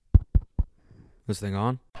This thing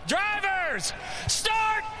on? Drivers,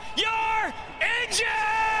 start your engines!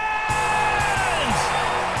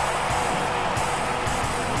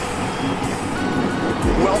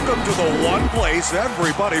 Welcome to the one place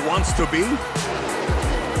everybody wants to be.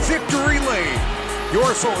 Victory Lane,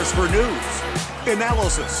 your source for news,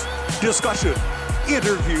 analysis, discussion,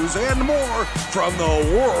 interviews, and more from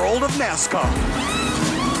the world of NASCAR.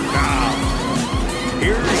 Now,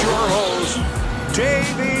 here's your host,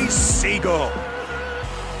 Davey Siegel.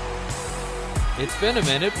 It's been a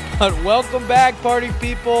minute, but welcome back, party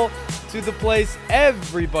people, to the place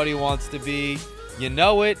everybody wants to be. You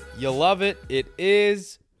know it, you love it. It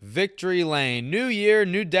is Victory Lane. New year,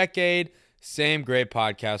 new decade, same great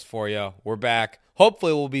podcast for you. We're back.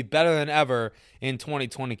 Hopefully we'll be better than ever in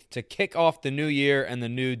 2020 to kick off the new year and the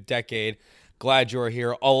new decade. Glad you're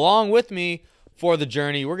here along with me for the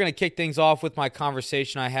journey. We're going to kick things off with my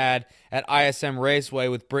conversation I had at ISM Raceway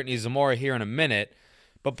with Brittney Zamora here in a minute.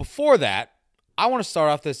 But before that, I want to start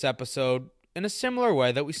off this episode in a similar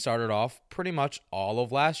way that we started off pretty much all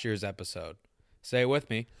of last year's episode. Say it with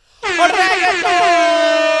me. Reggaeton!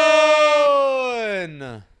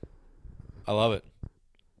 I love it.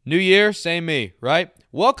 New year, same me, right?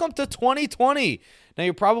 Welcome to 2020. Now,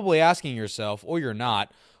 you're probably asking yourself, or you're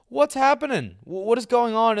not, what's happening? What is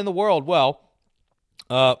going on in the world? Well,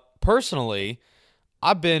 personally,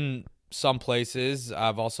 I've been some places.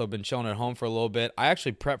 I've also been chilling at home for a little bit. I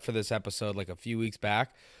actually prepped for this episode like a few weeks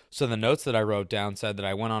back. So the notes that I wrote down said that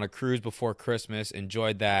I went on a cruise before Christmas,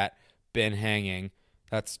 enjoyed that, been hanging.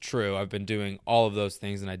 That's true. I've been doing all of those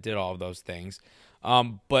things, and I did all of those things.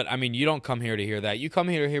 But, I mean, you don't come here to hear that. You come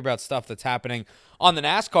here to hear about stuff that's happening on the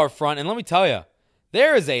NASCAR front. And let me tell you,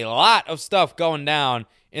 there is a lot of stuff going down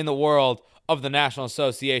in the world of the National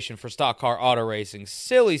Association for Stock Car Auto Racing.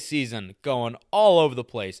 Silly season going all over the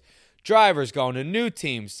place. Drivers going to new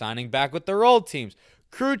teams, signing back with their old teams,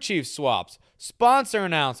 crew chief swaps, sponsor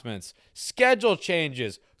announcements, schedule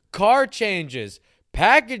changes, car changes,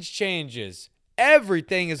 package changes.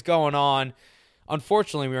 Everything is going on.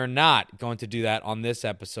 Unfortunately, we are not going to do that on this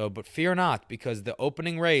episode, but fear not, because the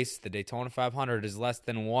opening race, the Daytona 500, is less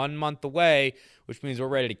than 1 month away, which means we're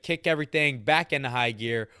ready to kick everything back into high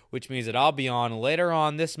gear, which means that I'll be on later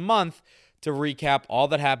on this month to recap all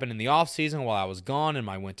that happened in the offseason while I was gone in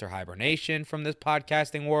my winter hibernation from this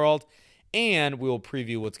podcasting world, and we will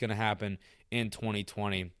preview what's going to happen in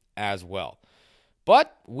 2020 as well.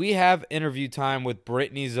 But we have interview time with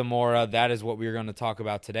Brittney Zamora. That is what we're going to talk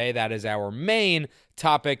about today. That is our main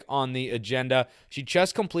topic on the agenda. She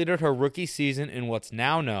just completed her rookie season in what's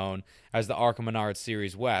now known as the ARCA Menards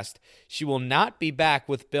Series West. She will not be back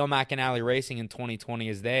with Bill McAnally Racing in 2020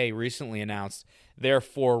 as they recently announced their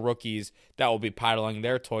 4 rookies that will be piloting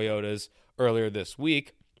their Toyotas earlier this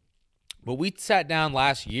week. But we sat down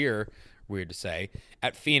last year, weird to say,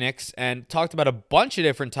 at Phoenix and talked about a bunch of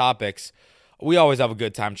different topics. We always have a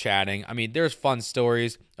good time chatting. I mean, there's fun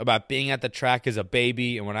stories about being at the track as a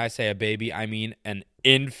baby. And when I say a baby, I mean an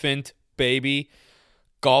infant baby.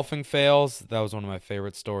 Golfing fails. That was one of my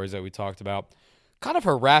favorite stories that we talked about. Kind of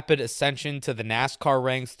her rapid ascension to the NASCAR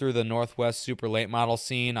ranks through the Northwest super late model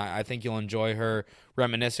scene. I think you'll enjoy her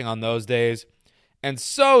reminiscing on those days. And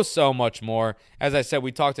so much more. As I said,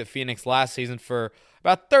 we talked at Phoenix last season for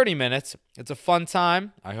about 30 minutes. It's a fun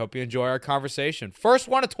time. I hope you enjoy our conversation. First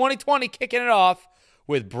one of 2020, kicking it off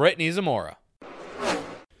with Brittney Zamora.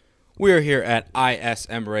 We are here at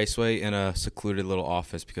ISM Raceway in a secluded little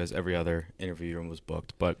office because every other interview room was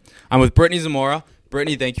booked. But I'm with Brittney Zamora.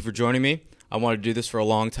 Brittney, thank you for joining me. I wanted to do this for a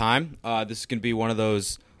long time. This is going to be one of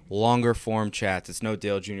those longer form chats. It's no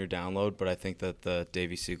Dale Jr. download, but I think that the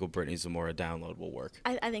Davey Siegel, Brittney Zamora download will work.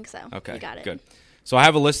 I think so. Okay, you got it. Good. So I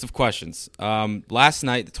have a list of questions. Last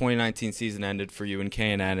night, the 2019 season ended for you in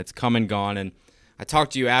K&N. It's come and gone, and I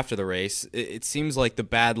talked to you after the race. It seems like the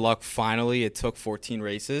bad luck finally, it took 14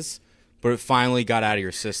 races, but it finally got out of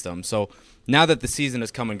your system. So now that the season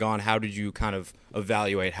has come and gone, how did you kind of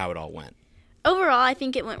evaluate how it all went? Overall, I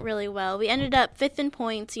think it went really well. We ended up 5th in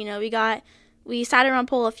points. You know, we sat around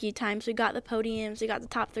pole a few times. We got the podiums, we got the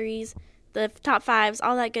top 3s, the top 5s,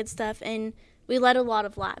 all that good stuff, and we led a lot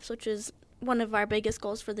of laps, which was one of our biggest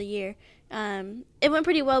goals for the year. It went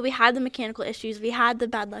pretty well. We had the mechanical issues. We had the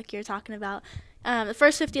bad luck you're talking about. The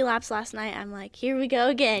first 50 laps last night, I'm like, here we go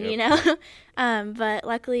again, you know. But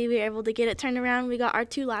luckily, we were able to get it turned around. We got our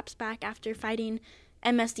 2 laps back after fighting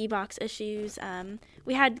MSD box issues.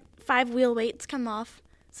 We had 5 wheel weights come off.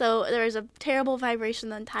 So there was a terrible vibration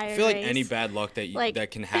the entire race. I feel like any bad luck that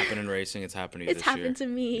can happen in racing, it's happened to you this year. It's happened to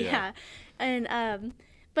me, yeah. And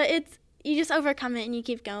but you just overcome it and you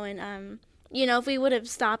keep going. You know, if we would have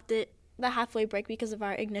stopped it the halfway break because of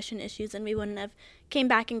our ignition issues, and we wouldn't have came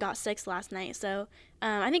back and got 6th last night. So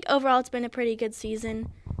I think overall it's been a pretty good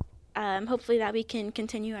season. Hopefully that we can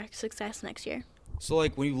continue our success next year. So,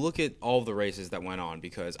 like, when you look at all of the races that went on,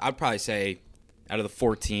 because I'd probably say out of the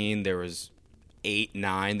 14, there was 8,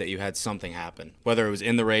 9 that you had something happen, whether it was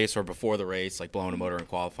in the race or before the race, like blowing a motor and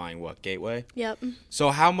qualifying, Gateway? Yep.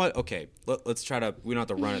 So how much, okay, let's try to, we don't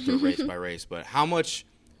have to run it through race by race, but how much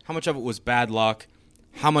of it was bad luck?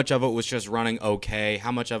 How much of it was just running okay?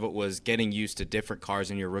 How much of it was getting used to different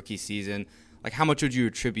cars in your rookie season? Like, how much would you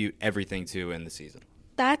attribute everything to in the season?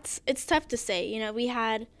 It's tough to say. You know, we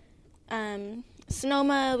had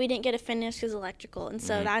Sonoma, we didn't get a finish because electrical, and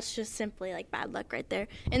so that's just simply like bad luck right there.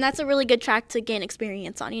 And that's a really good track to gain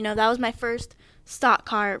experience on. You know, that was my first stock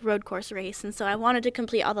car road course race, and so I wanted to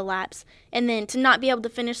complete all the laps. And then to not be able to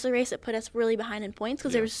finish the race, it put us really behind in points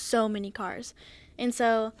because there were so many cars. And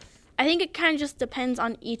so I think it kind of just depends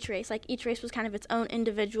on each race. Like, each race was kind of its own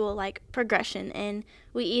individual like progression, and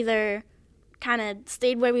we either kind of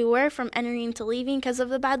stayed where we were from entering to leaving because of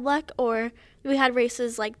the bad luck, or we had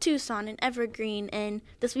races like Tucson and Evergreen and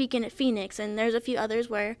this weekend at Phoenix, and there's a few others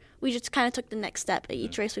where we just kind of took the next step at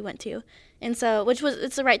each race we went to. And so,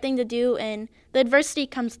 it's the right thing to do, and the adversity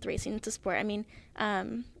comes with racing. It's a sport. I mean,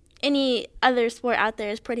 any other sport out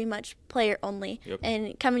there is pretty much player only. Yep.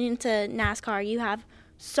 And coming into NASCAR, you have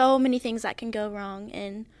so many things that can go wrong,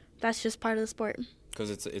 and that's just part of the sport. Because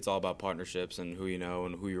it's all about partnerships and who you know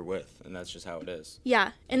and who you're with, and that's just how it is.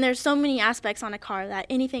 Yeah, and there's so many aspects on a car that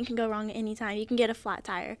anything can go wrong at any time. You can get a flat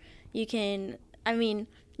tire. You can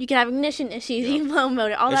have ignition issues. You can blow a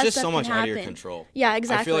motor. All that stuff can happen. It's just so much out of your control. Yeah,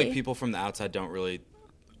 exactly. I feel like people from the outside don't really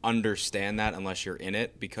understand that unless you're in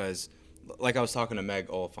it, because, like, I was talking to Meg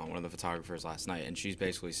Oliphant, one of the photographers, last night, and she's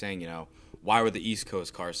basically saying, you know, why were the East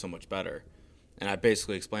Coast cars so much better? And I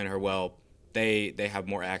basically explained to her, well, they have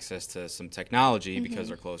more access to some technology because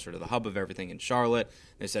they're closer to the hub of everything in Charlotte.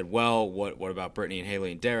 They said, well, what about Brittney and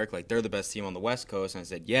Haley and Derek? Like, they're the best team on the West Coast. And I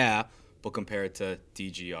said, yeah, but compared to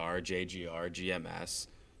DGR, JGR, GMS,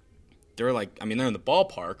 they're like, I mean, they're in the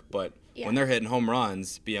ballpark, but when they're hitting home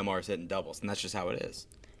runs, BMR is hitting doubles, and that's just how it is.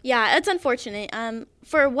 Yeah, it's unfortunate.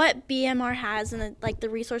 For what BMR has and the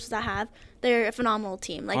resources I have, they're a phenomenal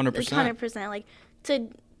team. Like 100%. Like, to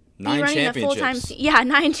 9 be running championships.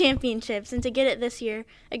 9 championships, and to get it this year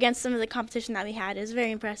against some of the competition that we had is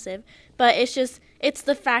very impressive. But it's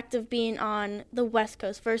the fact of being on the West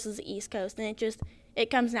Coast versus the East Coast, and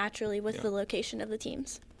it comes naturally with the location of the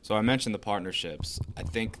teams. So I mentioned the partnerships. I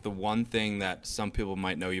think the one thing that some people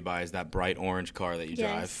might know you by is that bright orange car that you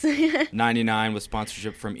drive. 99 with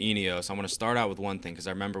sponsorship from Ineos. I want to start out with one thing, because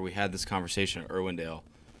I remember we had this conversation at Irwindale.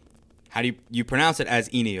 How do you pronounce it as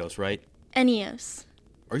Ineos, right? Ineos.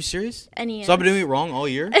 Are you serious? Ineos. So I've been doing it wrong all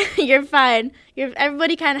year? You're fine.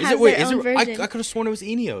 Everybody kind of has their own version. I could have sworn it was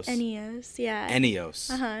Ineos. Ineos, yeah. Ineos.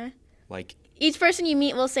 Uh-huh. Like, each person you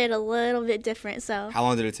meet will say it a little bit different, so. How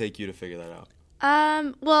long did it take you to figure that out?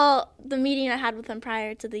 Well, the meeting I had with them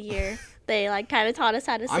prior to the year, they kind of taught us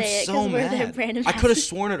how to say it because we're their brand ambassadors. I could have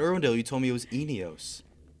sworn at Irwindale you told me it was Ineos.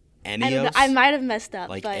 Ineos? I might have messed up.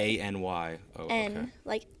 Like A-N-Y. Oh, N, okay.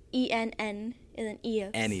 like E-N-N, and then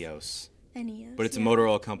Eos. Ineos. Ineos. But it's a motor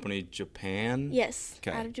oil company, Japan? Yes,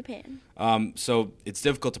 okay. Out of Japan. So it's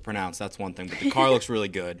difficult to pronounce, that's one thing, but the car looks really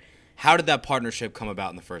good. How did that partnership come about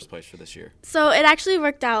in the first place for this year? So it actually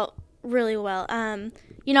worked out really well.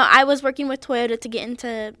 I was working with Toyota to get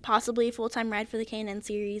into possibly a full-time ride for the K&N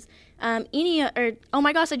series. Oh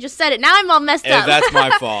my gosh, I just said it. Now I'm all messed up. That's my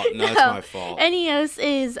fault. No, that's my fault. Ineos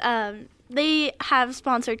is, they have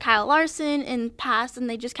sponsored Kyle Larson in the past, and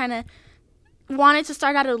they just kind of wanted to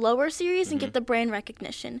start out a lower series and get the brand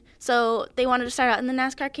recognition. So they wanted to start out in the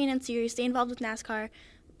NASCAR K&N series, stay involved with NASCAR,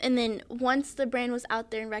 and then once the brand was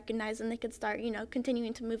out there and recognized, then they could start,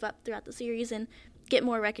 continuing to move up throughout the series and get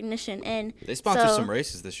more recognition. And they sponsored some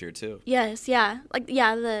races this year too. Yes, yeah.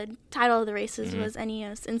 The title of the races was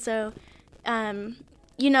Ineos. And so,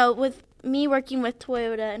 with me working with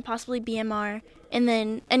Toyota and possibly BMR, and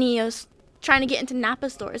then Ineos trying to get into Napa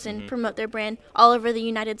stores and promote their brand all over the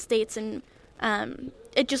United States, and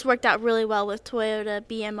it just worked out really well with Toyota,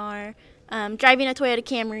 BMR, driving a Toyota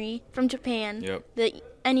Camry from Japan. Yep. The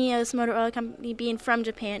Ineos Motor Oil Company being from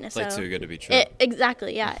Japan. It's like too good to be true.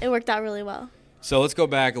 Exactly, yeah. It worked out really well. So let's go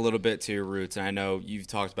back a little bit to your roots, and I know you've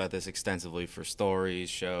talked about this extensively for stories,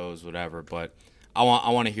 shows, whatever, but I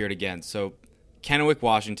want to hear it again. So Kennewick,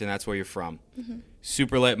 Washington, that's where you're from.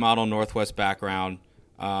 Super late model, Northwest background.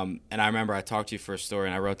 And I remember I talked to you for a story,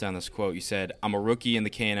 and I wrote down this quote. You said, "I'm a rookie in the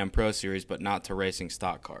K&M Pro Series, but not to racing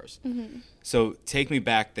stock cars." Mm-hmm. So take me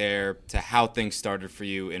back there to how things started for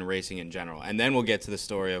you in racing in general. And then we'll get to the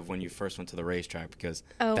story of when you first went to the racetrack, because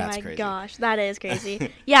that's crazy. Oh, my gosh. That is crazy.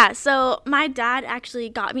 Yeah, so my dad actually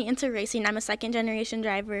got me into racing. I'm a second-generation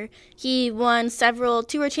driver. He won several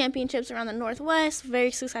tour championships around the Northwest, very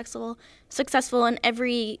successful in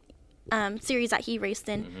every series that he raced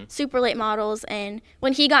in, super late models. And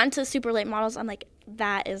when he got into super late models, I'm like,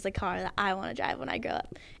 that is the car that I want to drive when I grow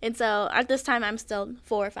up. And so at this time, I'm still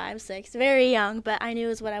 4, 5, 6, very young, but I knew it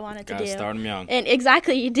was what I wanted to do. Gotta start them young. And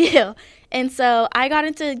exactly, you do. And so I got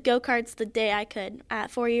into go-karts the day I could at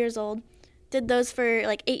 4 years old. Did those for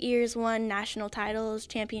like 8 years, won national titles,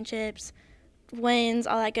 championships, wins,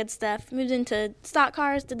 all that good stuff. Moved into stock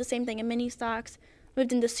cars, did the same thing in mini stocks.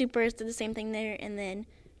 Moved into supers, did the same thing there, and then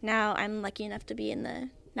now I'm lucky enough to be in the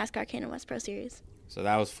NASCAR K&M West Pro Series. So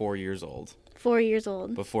that was 4 years old. 4 years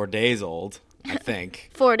old. But 4 days old, I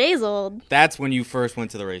think. 4 days old. That's when you first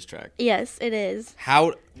went to the racetrack. Yes, it is.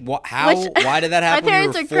 Why did that happen? My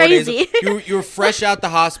parents are crazy. You were fresh out the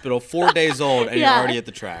hospial, 4 days old, and you're already at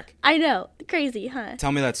the track. I know. Crazy, huh?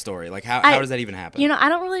 Tell me that story. Like, how does that even happen? I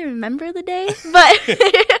don't really remember the day, but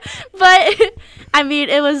I mean,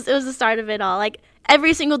 it was the start of it all. Like,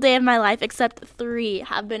 every single day of my life except 3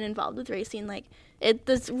 have been involved with racing. Like,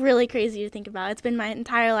 it's really crazy to think about. It's been my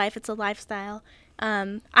entire life. It's a lifestyle.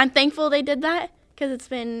 I'm thankful they did that, because it's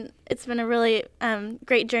been a really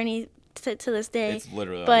great journey to this day. It's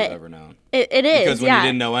literally all you've ever known. It is, because when you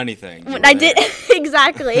didn't know anything. When I did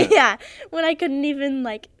exactly, yeah. When I couldn't even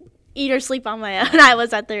like eat or sleep on my own, I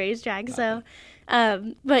was at the racetrack. So,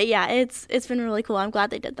 but yeah, it's been really cool. I'm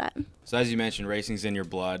glad they did that. So as you mentioned, racing's in your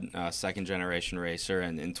blood, second-generation racer.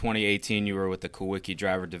 And in 2018, you were with the Kawicki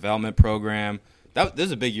Driver Development Program. This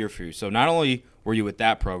is a big year for you. So not only were you with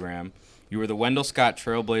that program, you were the Wendell Scott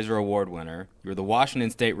Trailblazer Award winner. You were the Washington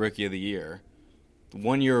State Rookie of the Year.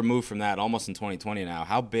 1 year removed from that, almost in 2020 now.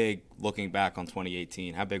 How big, looking back on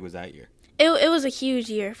 2018, how big was that year? It was a huge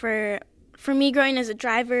year for me growing as a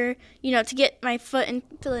driver, to get my foot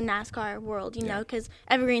into the NASCAR world, you know, because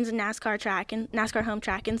Evergreen's a NASCAR track and NASCAR home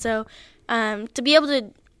track. And so to be able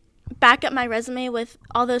to back up my resume with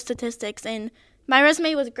all those statistics, and my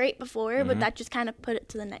resume was great before, but that just kind of put it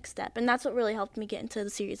to the next step. And that's what really helped me get into the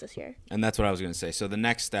series this year. And that's what I was going to say. So the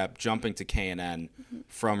next step, jumping to K&N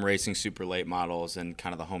from racing super late models and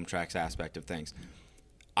kind of the home tracks aspect of things.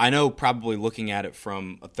 I know probably looking at it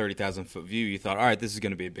from a 30,000-foot view, you thought, all right, this is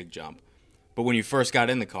going to be a big jump. But when you first got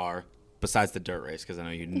in the car, besides the dirt race, because I know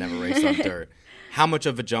you'd never raced on dirt, how much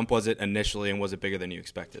of a jump was it initially, and was it bigger than you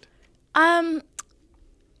expected?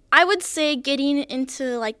 I would say getting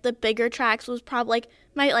into like the bigger tracks was probably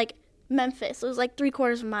like Memphis. It was like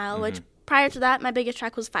 3/4 of a mile, which prior to that, my biggest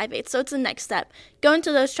track was 5/8. So it's the next step. Going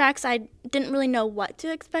to those tracks, I didn't really know what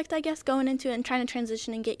to expect, I guess, going into it and trying to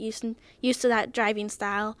transition and get used to that driving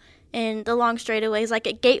style. And the long straightaways, like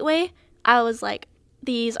at Gateway, I was like,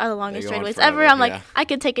 these are the longest straightaways ever. I'm like, I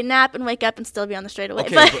could take a nap and wake up and still be on the straightaway.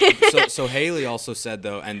 Okay, so Haley also said,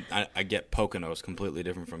 though, and I get Poconos completely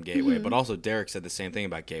different from Gateway, but also Derek said the same thing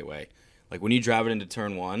about Gateway. Like, when you drive it into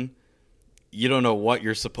turn 1, you don't know what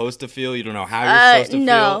you're supposed to feel. You don't know how you're supposed to feel.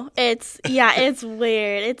 No, it's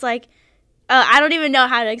weird. It's like, I don't even know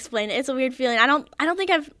how to explain it. It's a weird feeling. I don't think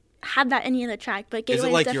I've had that any other track, but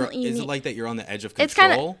Gateway is definitely unique. Is it like that you're on the edge of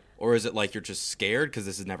control? Or is it like you're just scared because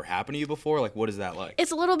this has never happened to you before? Like, what is that like?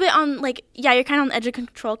 It's a little bit on, like, you're kind of on the edge of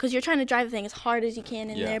control because you're trying to drive the thing as hard as you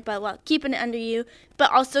can in there, but keeping it under you.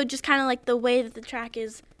 But also just kind of like the way that the track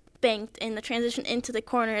is banked and the transition into the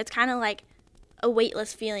corner, it's kind of like a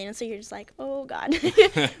weightless feeling. And so you're just like, oh, God.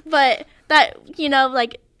 But that,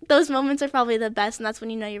 like, those moments are probably the best, and that's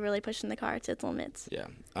when you're really pushing the car to its limits. Yeah.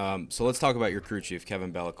 So let's talk about your crew chief,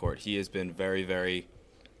 Kevin Bellacourt. He has been very, very,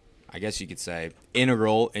 I guess you could say,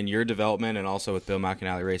 integral in your development and also with Bill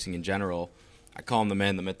McAnally Racing in general. I call him the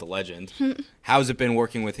man, the myth, the legend. How's it been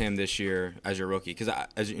working with him this year as your rookie?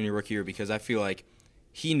 As in your rookie year, because I feel like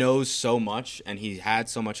he knows so much and he had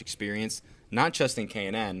so much experience, not just in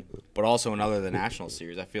K&N, but also in other the national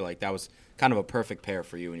series. I feel like that was kind of a perfect pair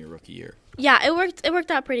for you in your rookie year. Yeah, it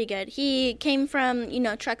worked out pretty good. He came from,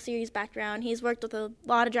 truck series background. He's worked with a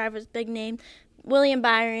lot of drivers, big name. William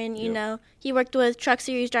Byron, he worked with truck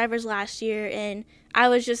series drivers last year, and I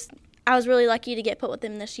was really lucky to get put with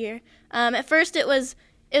him this year. At first it was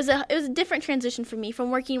a different transition for me from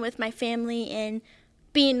working with my family and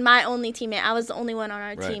being my only teammate. I was the only one on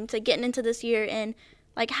our team, to getting into this year and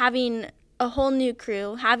like having a whole new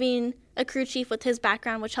crew, having a crew chief with his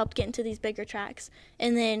background, which helped get into these bigger tracks,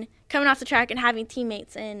 and then coming off the track and having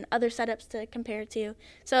teammates and other setups to compare to.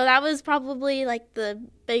 So that was probably like the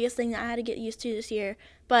biggest thing that I had to get used to this year.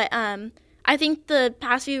 But I think the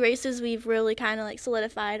past few races we've really kind of like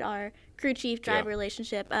solidified our crew chief driver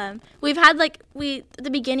relationship. We've had at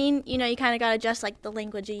the beginning, you kind of got to adjust like the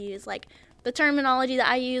language you use. Like the terminology that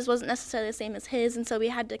I use wasn't necessarily the same as his, and so we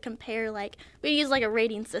had to compare, we use like a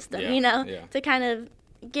rating system, to kind of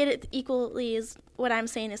get it equally as what I'm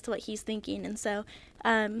saying as to what he's thinking. And so,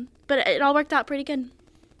 but it all worked out pretty good.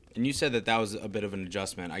 And you said that was a bit of an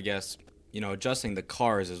adjustment. I guess, adjusting the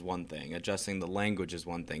cars is one thing. Adjusting the language is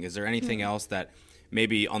one thing. Is there anything else that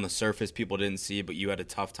maybe on the surface people didn't see but you had a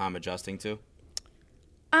tough time adjusting to?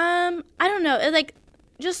 I don't know.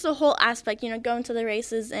 Just the whole aspect, going to the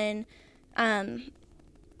races and how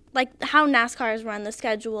NASCAR is run, the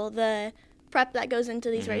schedule, the prep that goes into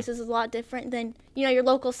these races is a lot different than, your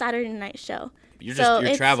local Saturday night show.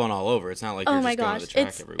 You're traveling all over. It's not like you're just going to the track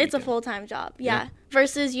every weekend. It's a full-time job, yeah.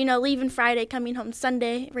 Versus, leaving Friday, coming home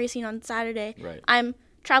Sunday, racing on Saturday. Right. I'm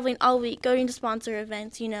traveling all week, going to sponsor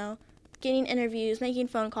events, getting interviews, making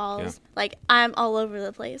phone calls. Yeah. I'm all over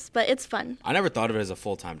the place, but it's fun. I never thought of it as a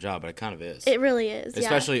full-time job, but it kind of is. It really is,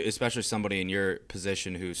 Especially somebody in your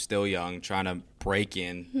position who's still young, trying to break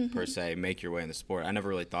in, per se, make your way in the sport. I never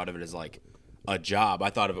really thought of it as, a job.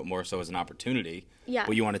 I thought of it more so as an opportunity. Yeah.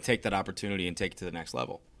 But you want to take that opportunity and take it to the next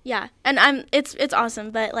level. Yeah, and it's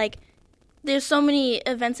awesome, but, there's so many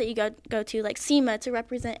events that you go to, like SEMA to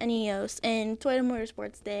represent NEOS and Toyota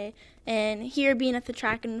Motorsports Day, and here being at the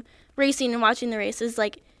track and racing and watching the races.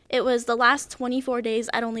 It was the last 24 days,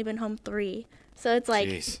 I'd only been home 3. So it's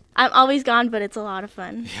Jeez. I'm always gone, but it's a lot of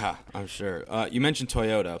fun. Yeah, I'm sure. You mentioned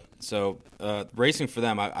Toyota. So racing for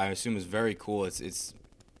them, I assume, is very cool. It's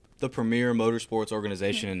the premier motorsports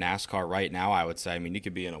organization in NASCAR right now, I would say. I mean, you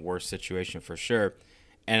could be in a worse situation for sure.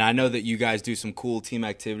 And I know that you guys do some cool team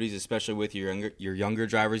activities, especially with your younger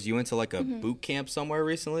drivers. You went to a boot camp somewhere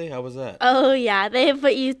recently? How was that? Oh, yeah. They have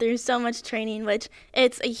put you through so much training, which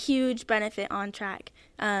it's a huge benefit on track.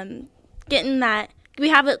 Getting that, we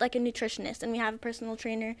have a nutritionist, and we have a personal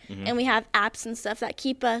trainer, and we have apps and stuff that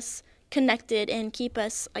keep us connected and keep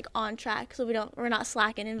us on track, so we're not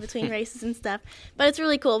slacking in between races and stuff. But it's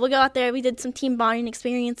really cool. We'll go out there. We did some team bonding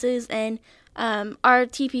experiences, and our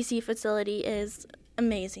TPC facility is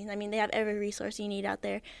amazing. I mean, they have every resource you need out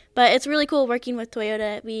there. But it's really cool working with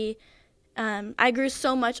Toyota. I grew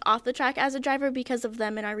so much off the track as a driver because of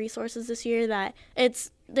them and our resources this year that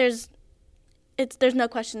there's no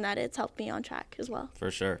question that it's helped me on track as well.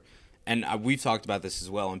 For sure. And we've talked about this as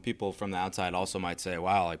well, and people from the outside also might say,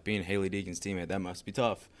 wow, being Haley Deacon's teammate, that must be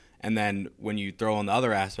tough. And then when you throw in the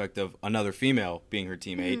other aspect of another female being her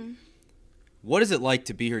teammate, what is it like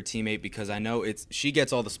to be her teammate? Because I know she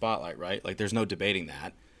gets all the spotlight, right? There's no debating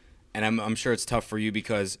that. And I'm sure it's tough for you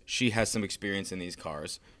because she has some experience in these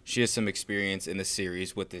cars. She has some experience in the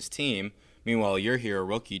series with this team. Meanwhile, you're here, a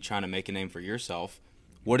rookie, trying to make a name for yourself.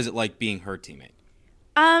 What is it like being her teammate?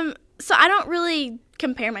 So I don't really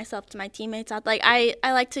compare myself to my teammates. I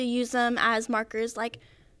like to use them as markers,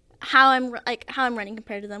 how I'm running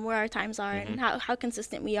compared to them, where our times are, and how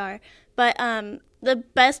consistent we are. But the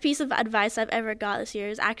best piece of advice I've ever got this year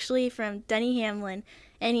is actually from Denny Hamlin,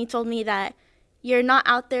 and he told me that you're not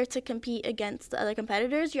out there to compete against the other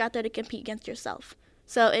competitors. You're out there to compete against yourself.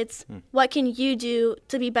 So it's what can you do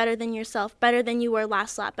to be better than yourself, better than you were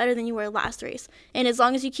last lap, better than you were last race. And as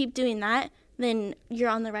long as you keep doing that, then you're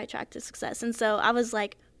on the right track to success. And so I was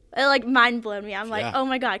it mind blown me. I'm oh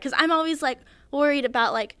my God, because I'm always worried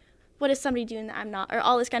about what is somebody doing that I'm not, or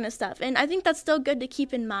all this kind of stuff. And I think that's still good to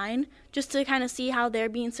keep in mind, just to kind of see how they're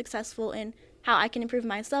being successful and how I can improve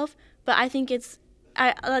myself. But I think that's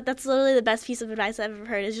literally the best piece of advice I've ever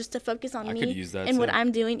heard, is just to focus on me and what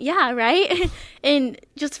I'm doing. Yeah, right? And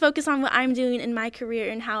just focus on what I'm doing in my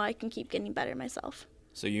career and how I can keep getting better myself.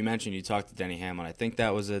 So you mentioned you talked to Denny Hamlin. I think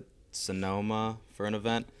that was at Sonoma for an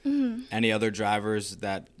event. Any other drivers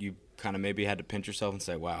that you kind of maybe had to pinch yourself and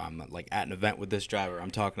say, wow, I'm at an event with this driver, I'm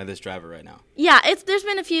talking to this driver right now? Yeah, there's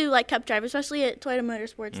been a few cup drivers, especially at Toyota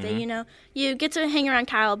Motorsports Day. You get to hang around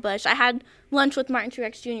Kyle Busch. I had lunch with Martin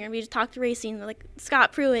Truex Jr. We just talked racing,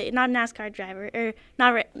 Scott Pruitt, not a NASCAR driver, or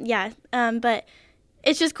not, but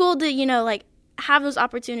it's just cool to have those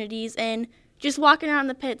opportunities and just walking around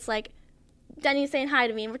the pits Denny's saying hi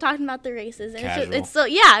to me, and we're talking about the races, and it's so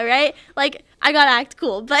right. I gotta act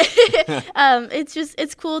cool, but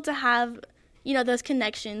it's cool to have those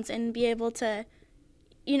connections and be able to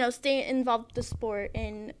stay involved with the sport,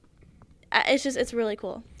 and it's really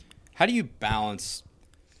cool. How do you balance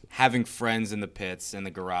having friends in the pits, in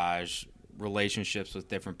the garage, relationships with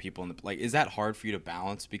different people. Like, is that hard for you to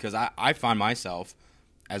balance? Because I find myself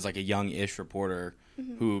as like a young-ish reporter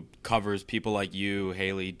who covers people like you,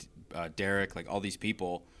 Haley, Derek, like all these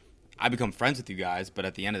people. I become friends with you guys, but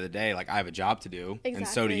at the end of the day, like I have a job to do, and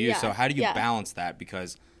so do you. Yeah. So how do you balance that?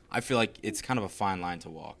 Because I feel like it's kind of a fine line to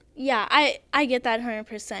walk. Yeah, I get that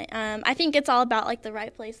 100%. I think it's all about like the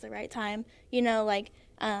right place, the right time. You know, like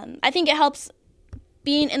I think it helps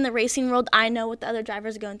being in the racing world. I know what the other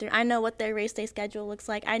drivers are going through. I know what their race day schedule looks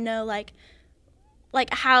like. I know like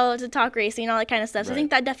how to talk racing, all that kind of stuff. So I think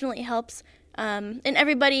that definitely helps. And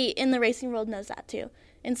everybody in the racing world knows that too.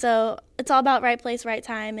 And so it's all about right place, right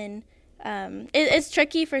time. And it's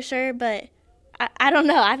tricky for sure, but I don't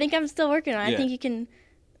know. I think I'm still working on it. I think you can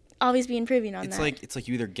always be improving on that. It's like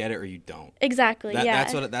you either get it or you don't. Exactly,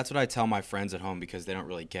 That's what I tell my friends at home because they don't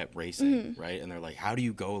really get racing, right? And they're like, how do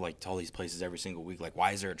you go like to all these places every single week? Like,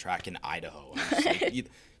 why is there a track in Idaho? And I'm just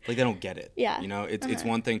like they don't get it. Yeah. You know, it's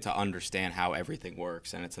one thing to understand how everything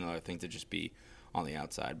works, and it's another thing to just be on the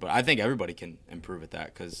outside. But I think everybody can improve at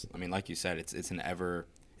that because, I mean, like you said, it's an ever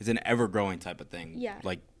growing type of thing. Yeah.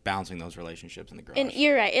 Like balancing those relationships in the garage. And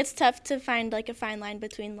you're right. It's tough to find like a fine line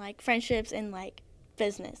between like friendships and like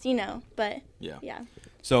business, you know. But yeah.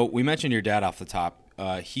 So we mentioned your dad off the top.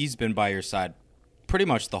 He's been by your side pretty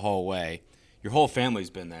much the whole way. Your whole family's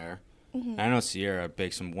been there. And I know Sierra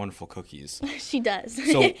bakes some wonderful cookies. She does.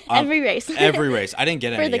 So every race. Every race. I didn't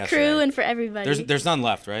get any for the yesterday. crew and for everybody. There's none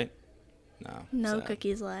left, right? No sad.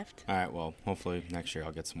 cookies left. All right, well, hopefully next year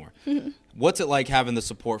I'll get some more. What's it like having the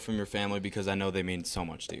support from your family? Because I know they mean so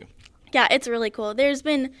much to you. Yeah, it's really cool. There's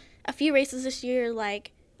been a few races this year,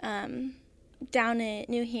 like down in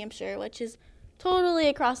New Hampshire, which is totally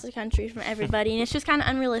across the country from everybody, and it's just kind of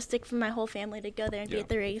unrealistic for my whole family to go there and be at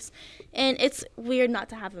the race. And it's weird not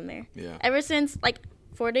to have them there. Yeah. Ever since, like,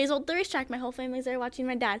 4 days old, the racetrack, my whole family's there watching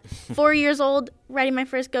my dad. 4 years old, riding my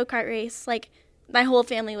first go-kart race, like, my whole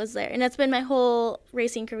family was there, and that's been my whole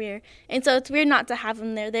racing career. And so it's weird not to have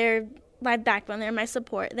them there. They're my backbone. They're my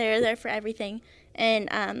support. They're there for everything. And,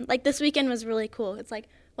 like, this weekend was really cool. It's, like,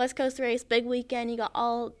 West Coast race, big weekend. You got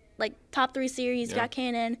all, like, top 3 series. You got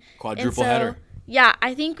Cannon. Quadruple header. Yeah,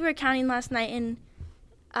 I think we were counting last night, and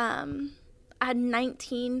I had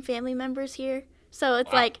 19 family members here. So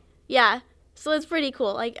it's so it's pretty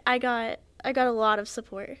cool. Like, I got a lot of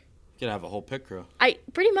support. You could have a whole pit crew.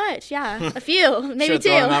 Pretty much, yeah. A few, maybe two. Should've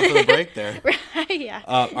thrown them out for the break there. Right, yeah.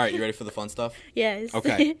 All right, you ready for the fun stuff? Yes.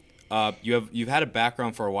 Okay. You've had a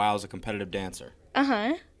background for a while as a competitive dancer.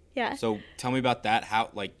 Yeah. So tell me about that. How,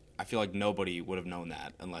 like, I feel like nobody would have known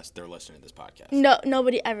that unless they're listening to this podcast. No,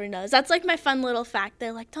 nobody ever knows. That's like my fun little fact.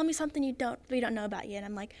 They're like, tell me something we don't know about yet. And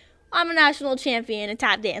I'm like, I'm a national champion in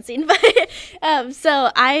tap dancing. But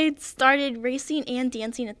so I started racing and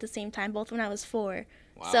dancing at the same time, both when I was 4.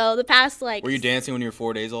 Wow. So the past, like... Were you dancing when you were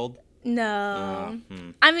 4 days old? No.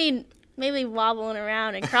 I mean, maybe wobbling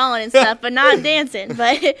around and crawling and stuff, but not dancing.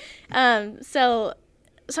 But so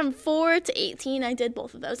from 4 to 18, I did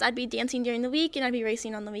both of those. I'd be dancing during the week, and I'd be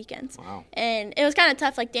racing on the weekends. Wow. And it was kind of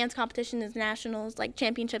tough, like dance competitions, nationals, like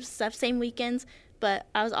championships and stuff, same weekends. But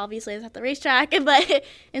I was obviously at the racetrack but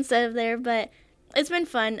instead of there. But it's been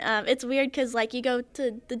fun. It's weird because, like, you go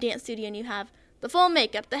to the dance studio and you have the full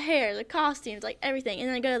makeup, the hair, the costumes, like everything. And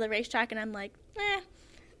then I go to the racetrack and I'm like,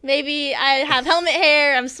 maybe I have helmet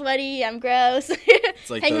hair, I'm sweaty, I'm gross. It's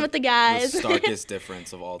like hanging with the guys. The starkest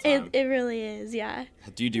difference of all time. It really is, yeah.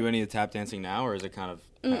 Do you do any of the tap dancing now, or is it kind of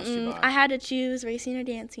passed you by? I had to choose racing or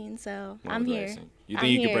dancing, so I'm here. Racing. You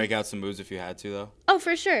think you could break out some moves if you had to, though? Oh,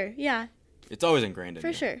 for sure, yeah. It's always ingrained in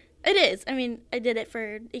you. For sure. It is. I mean, I did it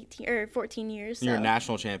for 14 years. So. You're a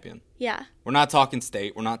national champion. Yeah. We're not talking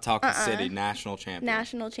state. We're not talking city. National champion.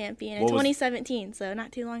 National champion in 2017, so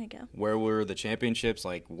not too long ago. Where were the championships?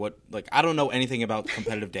 Like, what? Like, I don't know anything about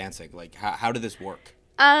competitive dancing. Like, how did this work?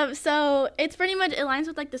 So it's pretty much, it aligns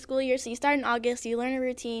with, like, the school year. So you start in August, you learn a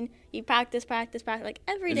routine, you practice, like,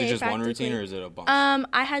 every day. Is it just one routine, or is it a bunch?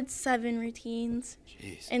 I had 7 routines.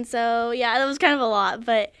 Jeez. And so, yeah, that was kind of a lot.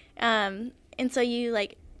 But, and so you,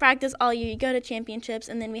 like, practice all year, you go to championships,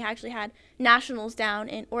 and then we actually had nationals down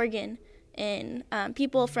in Oregon, and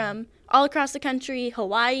people from all across the country,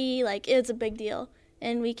 Hawaii, like, it's a big deal.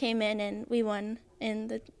 And we came in and we won in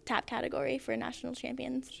the tap category for national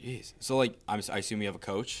champions. Jeez. So, like, I assume you have a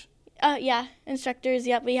coach? Yeah, instructors,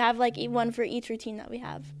 yep. We have, like, one for each routine that we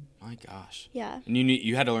have. My gosh. Yeah. And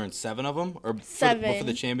you had to learn 7 of them? Or 7. For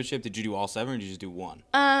the championship, did you do all 7, or did you just do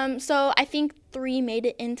 1? So I think 3 made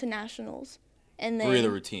it into nationals. And then 3 of the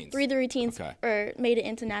routines? 3 of the routines okay. or made it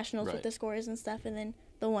into nationals right. with the scores and stuff, and then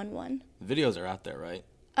the 1 won. The videos are out there, right?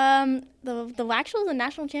 The actual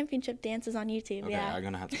national championship dance is on YouTube. Okay, yeah. I'm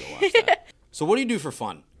gonna have to go watch that. So what do you do for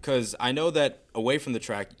fun? Because I know that away from the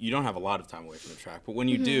track, you don't have a lot of time away from the track, but when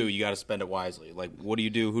you do, you got to spend it wisely. Like, what do you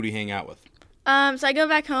do? Who do you hang out with? So I go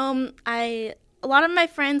back home. A lot of my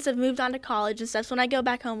friends have moved on to college and stuff. So when I go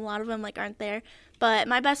back home, a lot of them aren't there. But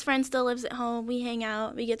my best friend still lives at home. We hang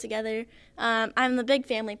out. We get together. I'm the big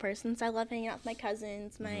family person, so I love hanging out with my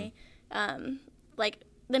cousins. My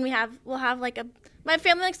then we'll have my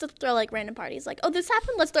family likes to throw like random parties. Like, oh, this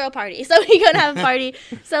happened, let's throw a party. So we go and have a party.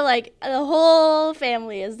 So like the whole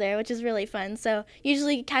family is there, which is really fun. So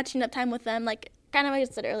usually catching up time with them, like kind of like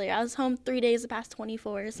I said earlier, I was home 3 days the past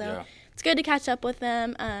 24. So it's good to catch up with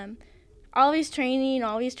them. Always training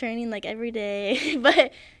like every day.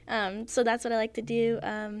 But so that's what I like to do.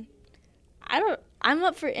 I'm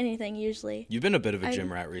up for anything usually. You've been a bit of a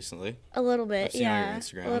gym rat recently. A little bit, I've seen on your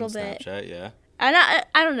Instagram, a little Snapchat, bit. yeah.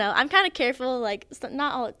 I don't know. I'm kind of careful. Like,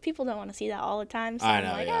 not all people don't want to see that all the time. So I know,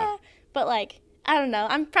 I'm like, yeah. But like, I don't know.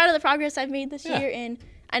 I'm proud of the progress I've made this year, and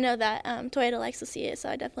I know that Toyota likes to see it, so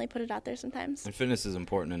I definitely put it out there sometimes. And fitness is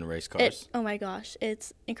important in race cars. Oh my gosh,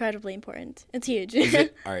 it's incredibly important. It's huge. Is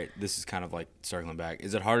it, all right, this is kind of like circling back.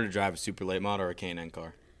 Is it harder to drive a super late mod or a K&N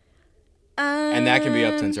car? And that can be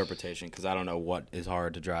up to interpretation because I don't know what is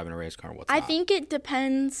hard to drive in a race car and what's not. I think it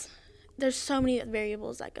depends. There's so many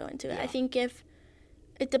variables that go into it. I think if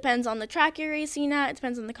it depends on the track you're racing at, it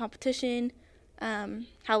depends on the competition,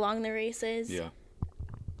 how long the race is. Yeah.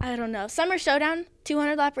 I don't know. Summer Showdown,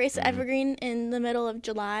 200-lap race at Evergreen in the middle of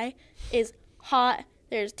July is hot.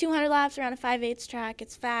 There's 200 laps around a 5/8 track.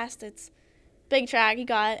 It's fast. It's big track. You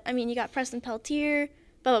got Preston Peltier,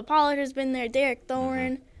 Bubba Pollard has been there, Derek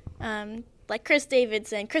Thorne, like Chris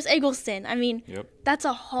Davidson, Chris Eggleston. I mean, that's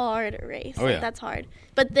a hard race. Oh, yeah. That's hard.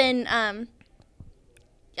 But then,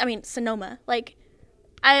 Sonoma. Like,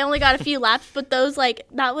 I only got a few laps, but those, like,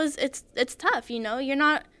 it's tough, you know? You're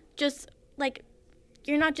not just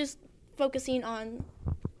focusing on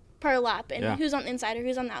per lap and who's on the inside or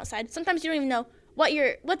who's on the outside. Sometimes you don't even know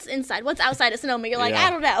what's inside, what's outside of Sonoma. You're like,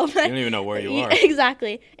 I don't know. You don't even know where you are.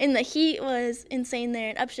 Exactly. And the heat was insane there,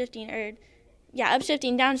 and upshifting,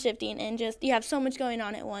 downshifting, and just you have so much going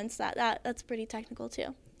on at once that's pretty technical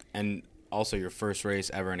too. And also your first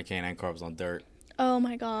race ever in a K&N car was on dirt. Oh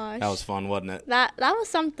my gosh. That was fun, wasn't it? That was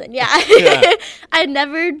something, yeah. I'd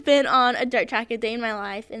never been on a dirt track a day in my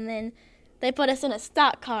life, and then they put us in a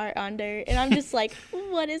stock car on dirt, and I'm just like,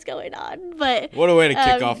 what is going on? But what a way to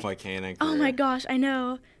kick off my K&N career. Oh my gosh, I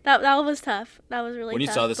know. That was tough. That was really tough. When you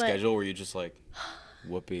saw the schedule, were you just like,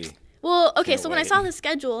 whoopee? Well, okay, so when I saw the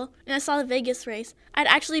schedule and I saw the Vegas race, I'd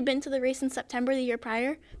actually been to the race in September the year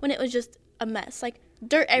prior when it was just a mess. Like,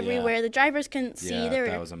 dirt everywhere. Yeah. The drivers couldn't see. Yeah, There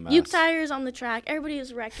that were was a mess. Uke tires on the track. Everybody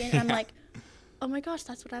was wrecking. And I'm like, oh my gosh,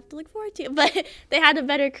 that's what I have to look forward to. But they had a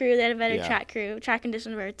better crew. They had a better track crew. Track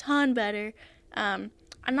conditions were a ton better. I'm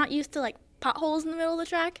not used to, like, potholes in the middle of the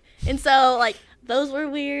track. And so, like, those were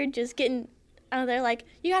weird. Just getting, they're like,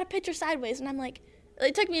 you got to pitch her sideways. And I'm like,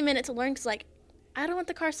 it took me a minute to learn because, like, I don't want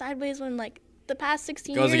the car sideways when, like, the past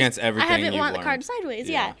 16 years. Goes against everything I haven't you've want the car learned. sideways,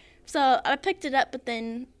 yeah. So I picked it up, but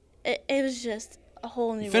then it was just a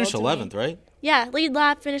whole new world. Finished to 11th, me. right? Yeah, lead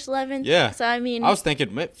lap, finished 11th. Yeah. So, I mean, I was thinking,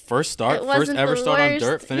 first ever start on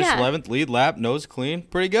dirt, finished 11th, lead lap, nose clean,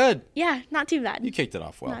 pretty good. Yeah, not too bad. You kicked it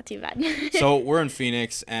off well. Not too bad. So we're in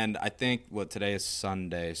Phoenix, and I think, today is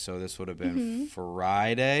Sunday, so this would have been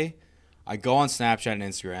Friday. I go on Snapchat and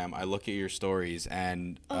Instagram, I look at your stories,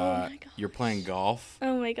 and you're playing golf.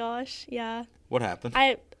 Oh my gosh, yeah. What happened?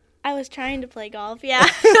 I was trying to play golf, yeah.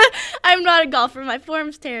 I'm not a golfer. My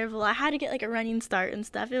form's terrible. I had to get, like, a running start and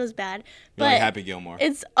stuff. It was bad. You're but like Happy Gilmore.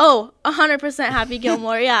 It's 100% Happy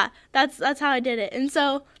Gilmore, yeah. That's how I did it. And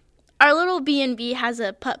so our little B&B has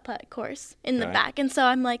a putt-putt course in the back. And so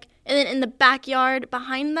I'm like, and then in the backyard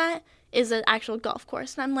behind that is an actual golf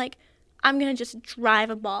course. And I'm like, I'm going to just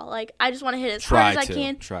drive a ball. Like, I just want to hit it as hard as I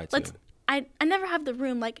can. I never have the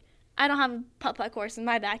room. Like, I don't have a putt-putt course in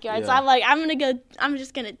my backyard. So I'm like, I'm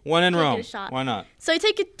just going to One in Rome. a shot. Why not? So I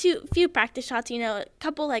take a few practice shots, a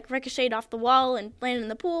couple, like, ricocheted off the wall and landed in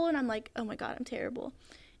the pool. And I'm like, oh, my God, I'm terrible.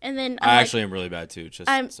 And then I actually am really bad, too.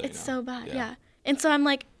 It's so bad, yeah. And so I'm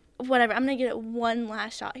like, whatever, I'm going to get it one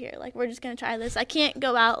last shot here. Like, we're just going to try this. I can't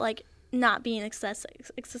go out, like, not being a success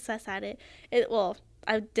at it.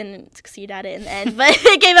 I didn't succeed at it in the end, but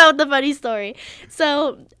it came out with a funny story.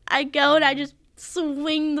 So I go and I just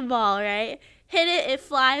swing the ball, right? Hit it, it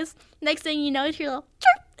flies. Next thing you know, you hear a little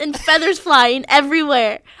chirp, and feathers flying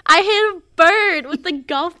everywhere. I hit a bird with the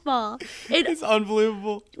golf ball. It's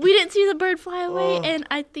unbelievable. We didn't see the bird fly away, and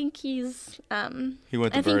I think he's He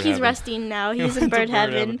went to I think bird he's heaven. resting now. He's in bird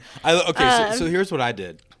heaven. So here's what I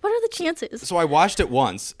did. What are the chances? So I watched it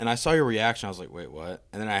once, and I saw your reaction. I was like, wait, what?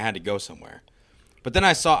 And then I had to go somewhere. But then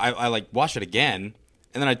I like watched it again,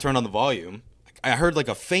 and then I turned on the volume. I heard like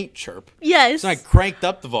a faint chirp. Yes. So I cranked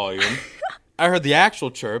up the volume. I heard the actual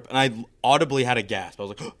chirp, and I audibly had a gasp. I was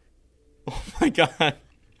like, oh my God.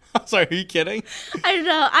 I'm sorry, are you kidding? I don't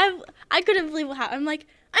know. I couldn't believe what happened. I'm like,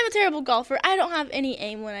 I'm a terrible golfer. I don't have any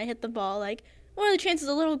aim when I hit the ball. Like, what are the chances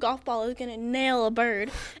a little golf ball is going to nail a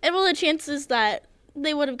bird? And what are the chances that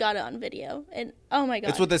they would have got it on video? And oh my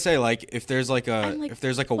God. It's what they say. Like if there's like a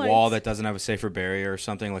what? wall that doesn't have a safer barrier or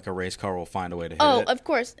something, like a race car will find a way to hit it. Oh, of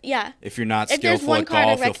course, yeah. If you're not If there's skillful one at car to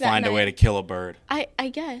golf, you'll wreck that find a way to night. kill a bird. I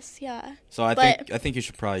guess, yeah. So I think you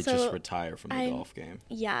should probably so just retire from the golf game.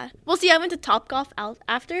 Yeah. Well, see, I went to Topgolf out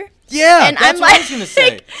after. Yeah, and that's I'm what I like, was gonna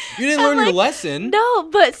say. You didn't learn your like, lesson. No,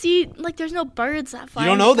 but see, like, there's no birds that fly. You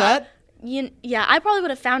don't know that? Yeah, I probably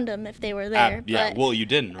would have found them if they were there. Yeah, but well, you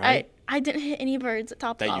didn't, right? I didn't hit any birds at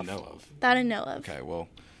Topgolf. That you know of. That I know of. Okay, well,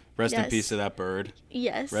 rest in Yes. peace to that bird.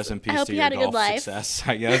 Yes. Rest in I peace hope to you your had a good golf life. success,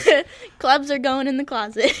 I guess. Clubs are going in the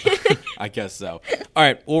closet. I guess so. All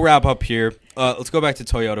right, we'll wrap up here. Let's go back to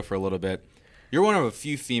Toyota for a little bit. You're one of a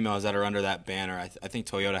few females that are under that banner. I think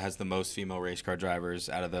Toyota has the most female race car drivers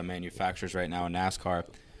out of the manufacturers right now in NASCAR.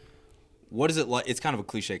 What is it like? It's kind of a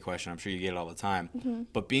cliche question. I'm sure you get it all the time. Mm-hmm.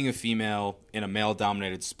 But being a female in a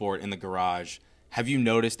male-dominated sport in the garage, have you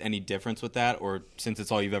noticed any difference with that? Or since it's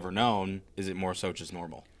all you've ever known, is it more so just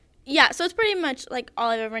normal? Yeah, so it's pretty much like all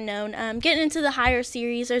I've ever known. Getting into the higher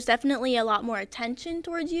series, there's definitely a lot more attention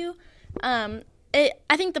towards you. I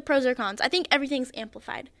think the pros or cons. I think everything's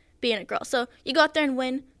amplified being a girl. So you go out there and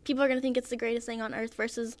win, people are going to think it's the greatest thing on earth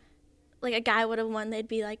versus like a guy would have won. They'd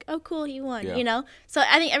be like, oh, cool, he won, you know? So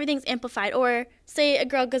I think everything's amplified. Or say a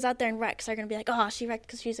girl goes out there and wrecks, they're going to be like, oh, she wrecked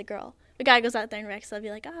because she's a girl. A guy goes out there and wrecks, they'll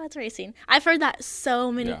be like, oh, it's racing. I've heard that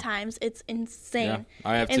so many times. It's insane.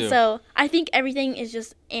 Yeah, I have and too. So I think everything is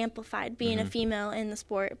just amplified being a female in the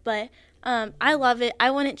sport. But I love it.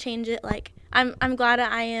 I wouldn't change it. Like, I'm glad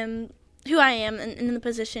I am who I am and in the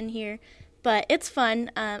position here. But it's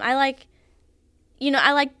fun. I like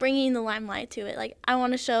bringing the limelight to it. Like, I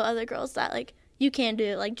want to show other girls that, like, you can do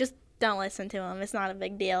it. Like, just don't listen to them. It's not a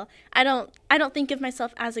big deal. I don't think of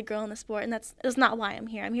myself as a girl in the sport, and that's not why I'm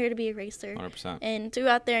here. I'm here to be a racer. 100%. And to go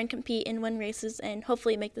out there and compete and win races and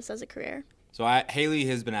hopefully make this as a career. So Haley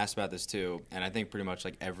has been asked about this too, and I think pretty much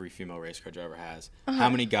like every female race car driver has. How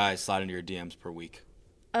many guys slide into your DMs per week?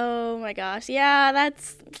 Oh my gosh, yeah,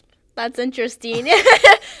 that's interesting.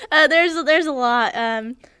 There's a lot.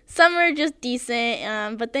 Some are just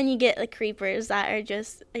decent, but then you get like creepers that are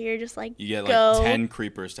just you're just like you get go. like 10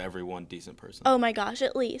 creepers to every one decent person. Oh my gosh,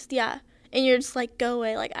 at least, yeah. And you're just like, go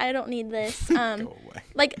away. Like, I don't need this. Go away.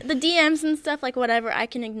 Like, the DMs and stuff, like, whatever, I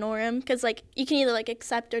can ignore them. Because, like, you can either, like,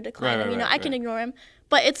 accept or decline them. You know, I can ignore them.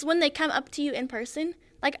 But it's when they come up to you in person.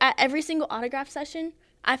 Like, at every single autograph session,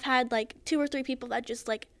 I've had, like, 2 or 3 people that just,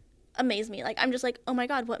 like, amaze me. Like, I'm just like, oh, my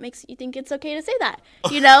God, what makes you think it's okay to say that?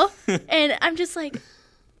 You know? And I'm just like,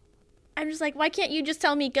 why can't you just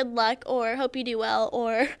tell me good luck or hope you do well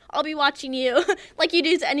or I'll be watching you like you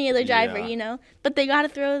do to any other driver, you know? But they got to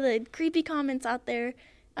throw the creepy comments out there.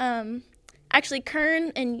 Actually,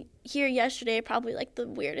 Kern and here yesterday are probably like the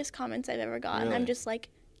weirdest comments I've ever gotten. Really? I'm just like,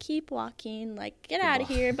 keep walking, like, get out of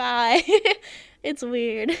here, bye. It's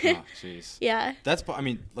weird. Oh, jeez. Yeah. I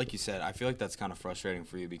mean, like you said, I feel like that's kind of frustrating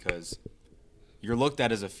for you because you're looked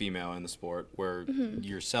at as a female in the sport where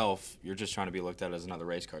yourself, you're just trying to be looked at as another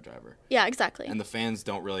race car driver. Yeah, exactly. And the fans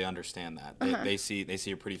don't really understand that. They see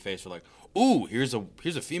your pretty face. They're like, ooh, here's a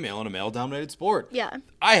female in a male-dominated sport. Yeah.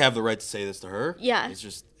 I have the right to say this to her. Yeah. It's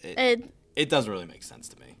just, it doesn't really make sense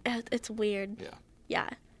to me. It's weird. Yeah. Yeah.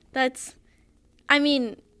 That's, I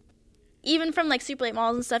mean, even from, like, super late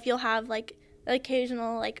models and stuff, you'll have, like,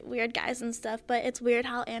 occasional, like, weird guys and stuff. But it's weird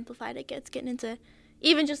how amplified it gets getting into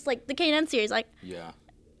even just, like, the K&N series. Like, yeah.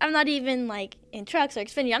 I'm not even, like, in trucks or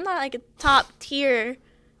Xfinity. I'm not, like, a top-tier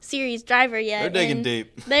series driver yet. They're digging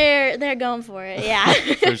deep. They're going for it, yeah.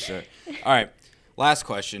 For sure. All right. Last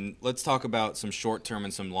question. Let's talk about some short-term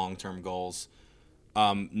and some long-term goals.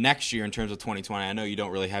 Next year, in terms of 2020, I know you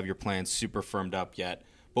don't really have your plans super firmed up yet,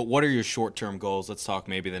 but what are your short-term goals? Let's talk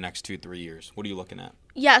maybe the next 2-3 years. What are you looking at?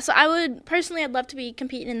 Yeah, so I'd love to be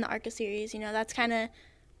competing in the ARCA series. You know,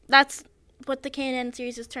 that's what the K&N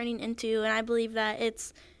series is turning into, and I believe that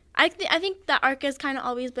I think that ARCA has kind of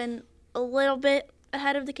always been a little bit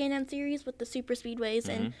ahead of the K&N series with the super speedways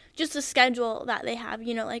and just the schedule that they have,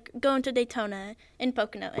 like going to Daytona and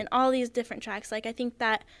Pocono and all these different tracks. Like, I think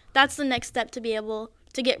that's the next step to be able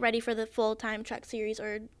to get ready for the full-time truck series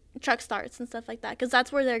or truck starts and stuff like that, because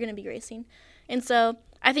that's where they're going to be racing. And so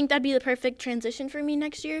I think that'd be the perfect transition for me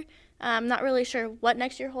next year. I'm not really sure what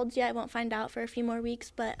next year holds yet. I won't find out for a few more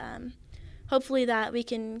weeks, but hopefully that we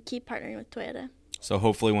can keep partnering with Toyota. So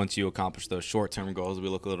hopefully once you accomplish those short-term goals, we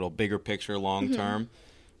look a little bigger picture, long-term.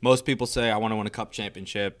 Most people say, I want to win a cup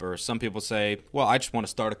championship, or some people say, well, I just want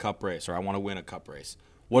to start a cup race, or I want to win a cup race.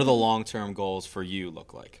 What do the long-term goals for you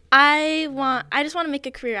look like? I just want to make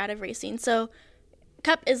a career out of racing. So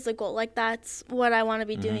cup is the goal. Like, that's what I want to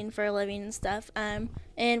be doing for a living and stuff.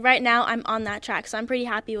 And right now I'm on that track, so I'm pretty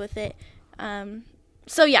happy with it.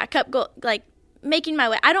 So yeah, cup goal, like making my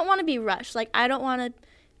way. I don't want to be rushed. Like, I don't want to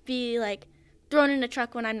be like thrown in a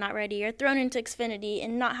truck when I'm not ready, or thrown into Xfinity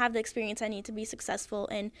and not have the experience I need to be successful.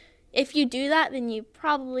 And if you do that, then you're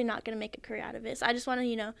probably not going to make a career out of it. So I just want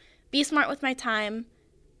to, be smart with my time,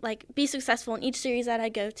 like be successful in each series that I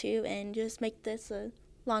go to, and just make this a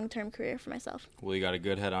long-term career for myself. Well, you got a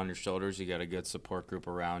good head on your shoulders. You got a good support group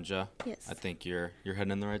around you. Yes. I think you're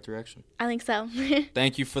heading in the right direction. I think so.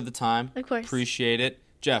 Thank you for the time. Of course. Appreciate it.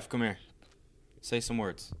 Jeff, come here. Say some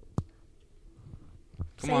words.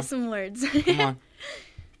 Come on. Say some words. Come on.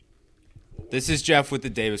 This is Jeff with the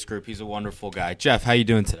Davis Group. He's a wonderful guy. Jeff, how you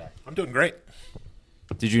doing today? I'm doing great.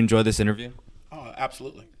 Did you enjoy this interview? Oh,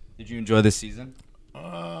 absolutely. Did you enjoy this season?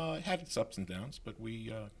 It had its ups and downs, but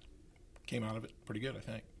we came out of it pretty good, I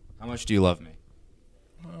think. How much do you love me?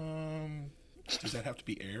 Does that have to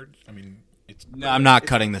be aired? I mean, No, I'm not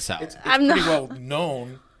cutting this out. It's pretty well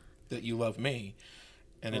known that you love me,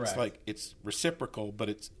 and Correct. it's like it's reciprocal, but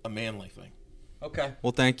it's a manly thing. Okay.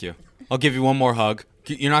 Well, thank you. I'll give you one more hug.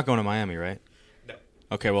 You're not going to Miami, right? No.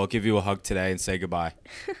 Okay, well, I'll give you a hug today and say goodbye.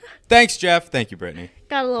 Thanks, Jeff. Thank you, Brittany.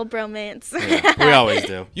 Got a little bromance. Yeah, we always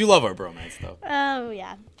do. You love our bromance, though. Oh,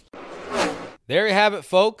 yeah. There you have it,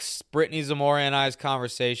 folks. Brittney Zamora and I's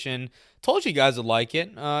conversation. Told you guys would like it.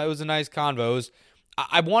 It was a nice convo.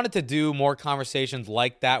 I wanted to do more conversations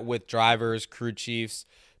like that with drivers, crew chiefs,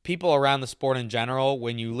 people around the sport in general,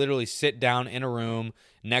 when you literally sit down in a room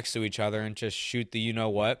next to each other and just shoot the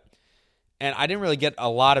you-know-what. And I didn't really get a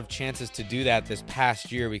lot of chances to do that this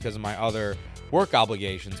past year because of my other work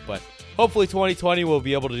obligations. But hopefully 2020 we'll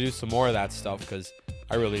be able to do some more of that stuff, because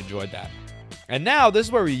I really enjoyed that. And now this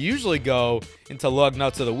is where we usually go into Lug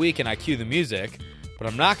Nuts of the Week, and I cue the music. But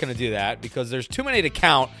I'm not going to do that because there's too many to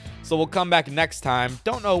count. So we'll come back next time.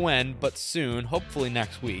 Don't know when, but soon, hopefully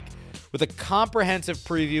next week, with a comprehensive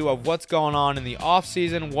preview of what's going on in the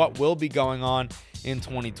offseason, what will be going on in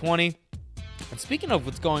 2020. And speaking of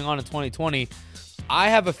what's going on in 2020, I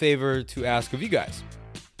have a favor to ask of you guys.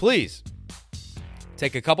 Please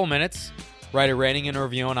take a couple minutes, write a rating and a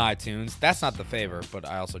review on iTunes. That's not the favor, but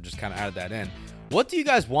I also just kind of added that in. What do you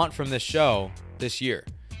guys want from this show this year?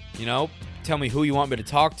 Tell me who you want me to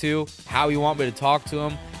talk to, how you want me to talk to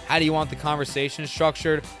them, how do you want the conversation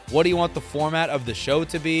structured, what do you want the format of the show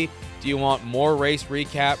to be? Do you want more race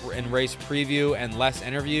recap and race preview and less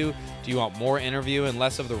interview? Do you want more interview and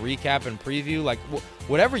less of the recap and preview? Like,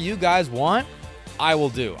 whatever you guys want, I will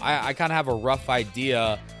do. I kind of have a rough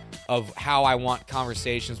idea of how I want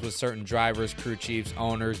conversations with certain drivers, crew chiefs,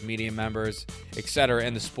 owners, media members, etc.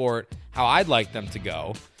 in the sport, how I'd like them to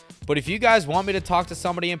go. But if you guys want me to talk to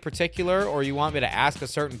somebody in particular, or you want me to ask a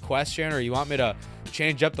certain question, or you want me to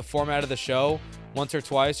change up the format of the show once or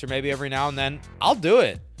twice, or maybe every now and then, I'll do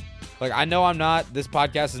it. Like, I know this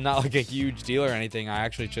podcast is not like a huge deal or anything. I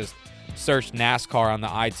actually just searched NASCAR on the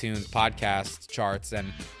iTunes podcast charts,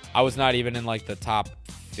 and I was not even in like the top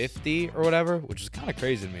 50 or whatever, which is kind of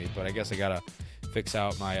crazy to me, but I guess I gotta fix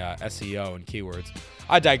out my SEO and keywords.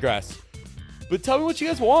 I digress. But tell me what you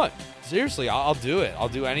guys want. Seriously, I'll do it. I'll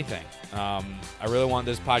do anything. I really want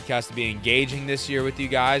this podcast to be engaging this year with you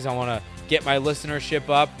guys. I want to get my listenership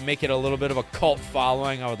up, make it a little bit of a cult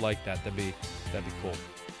following. I would like that. That'd be cool.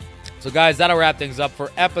 So, guys, that'll wrap things up for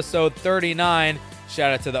episode 39.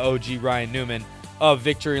 Shout out to the OG Ryan Newman of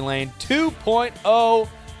Victory Lane 2.0.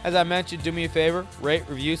 As I mentioned, do me a favor, rate,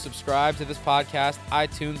 review, subscribe to this podcast,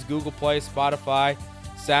 iTunes, Google Play, Spotify,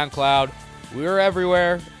 SoundCloud. We're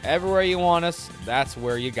everywhere. Everywhere you want us, that's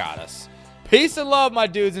where you got us. Peace and love, my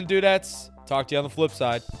dudes and dudettes. Talk to you on the flip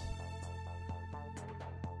side.